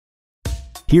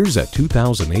Here's a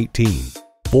 2018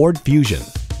 Ford Fusion.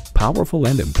 Powerful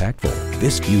and impactful,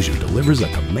 this Fusion delivers a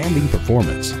commanding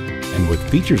performance. And with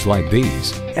features like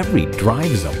these, every drive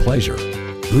is a pleasure.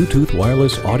 Bluetooth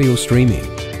wireless audio streaming,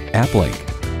 app link,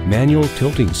 manual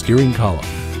tilting steering column,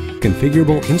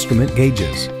 configurable instrument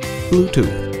gauges,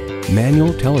 Bluetooth,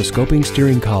 manual telescoping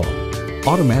steering column,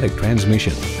 automatic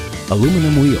transmission,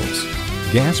 aluminum wheels,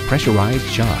 gas pressurized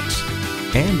shocks,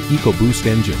 and EcoBoost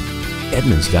engine.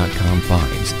 Edmunds.com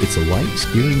finds its light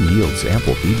steering yields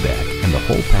ample feedback, and the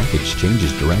whole package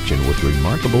changes direction with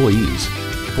remarkable ease.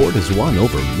 Ford has won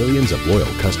over millions of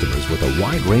loyal customers with a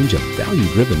wide range of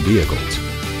value-driven vehicles.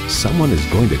 Someone is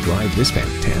going to drive this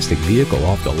fantastic vehicle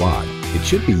off the lot. It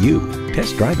should be you.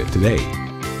 Test drive it today.